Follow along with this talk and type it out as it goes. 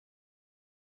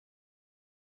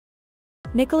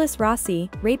Nicholas Rossi,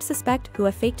 rape suspect who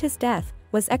faked his death,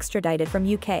 was extradited from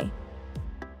UK.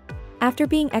 After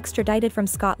being extradited from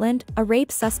Scotland, a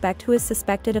rape suspect who is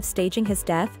suspected of staging his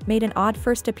death made an odd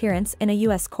first appearance in a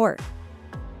US court.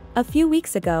 A few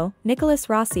weeks ago, Nicholas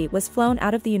Rossi was flown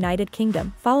out of the United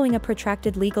Kingdom following a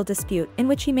protracted legal dispute in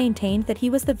which he maintained that he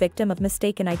was the victim of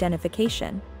mistaken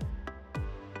identification.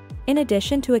 In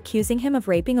addition to accusing him of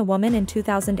raping a woman in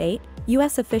 2008,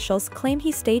 US officials claim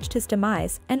he staged his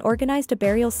demise and organized a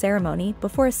burial ceremony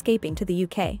before escaping to the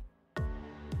UK.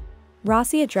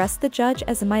 Rossi addressed the judge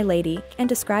as "my lady" and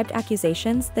described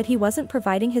accusations that he wasn't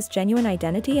providing his genuine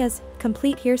identity as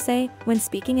complete hearsay when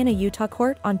speaking in a Utah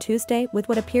court on Tuesday with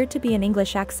what appeared to be an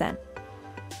English accent.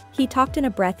 He talked in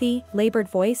a breathy, labored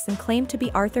voice and claimed to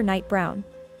be Arthur Knight Brown.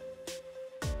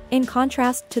 In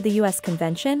contrast to the US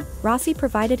convention, Rossi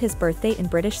provided his birthdate in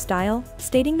British style,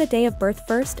 stating the day of birth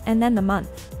first and then the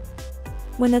month.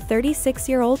 When the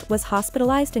 36-year-old was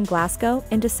hospitalized in Glasgow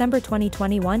in December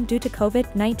 2021 due to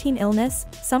COVID-19 illness,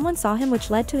 someone saw him, which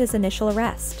led to his initial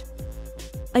arrest.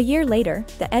 A year later,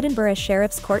 the Edinburgh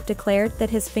Sheriff's Court declared that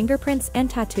his fingerprints and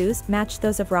tattoos matched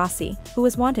those of Rossi, who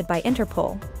was wanted by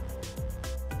Interpol.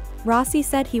 Rossi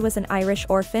said he was an Irish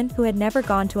orphan who had never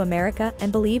gone to America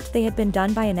and believed they had been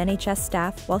done by an NHS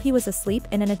staff while he was asleep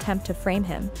in an attempt to frame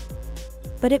him.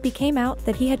 But it became out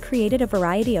that he had created a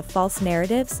variety of false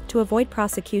narratives to avoid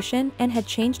prosecution and had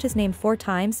changed his name 4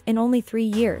 times in only 3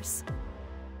 years.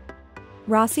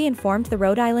 Rossi informed the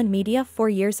Rhode Island media 4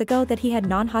 years ago that he had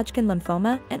non-Hodgkin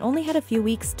lymphoma and only had a few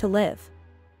weeks to live.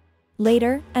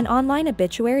 Later, an online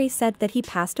obituary said that he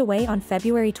passed away on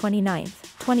February 29,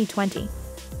 2020.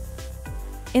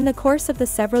 In the course of the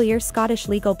several-year Scottish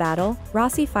legal battle,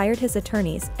 Rossi fired his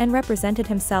attorneys and represented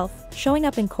himself, showing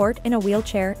up in court in a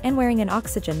wheelchair and wearing an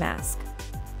oxygen mask.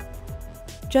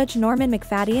 Judge Norman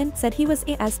McFadden said he was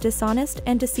as dishonest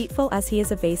and deceitful as he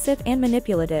is evasive and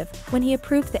manipulative when he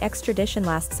approved the extradition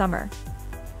last summer.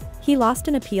 He lost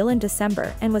an appeal in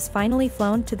December and was finally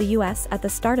flown to the US at the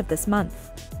start of this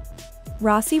month.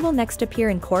 Rossi will next appear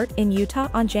in court in Utah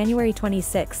on January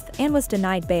 26 and was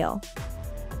denied bail.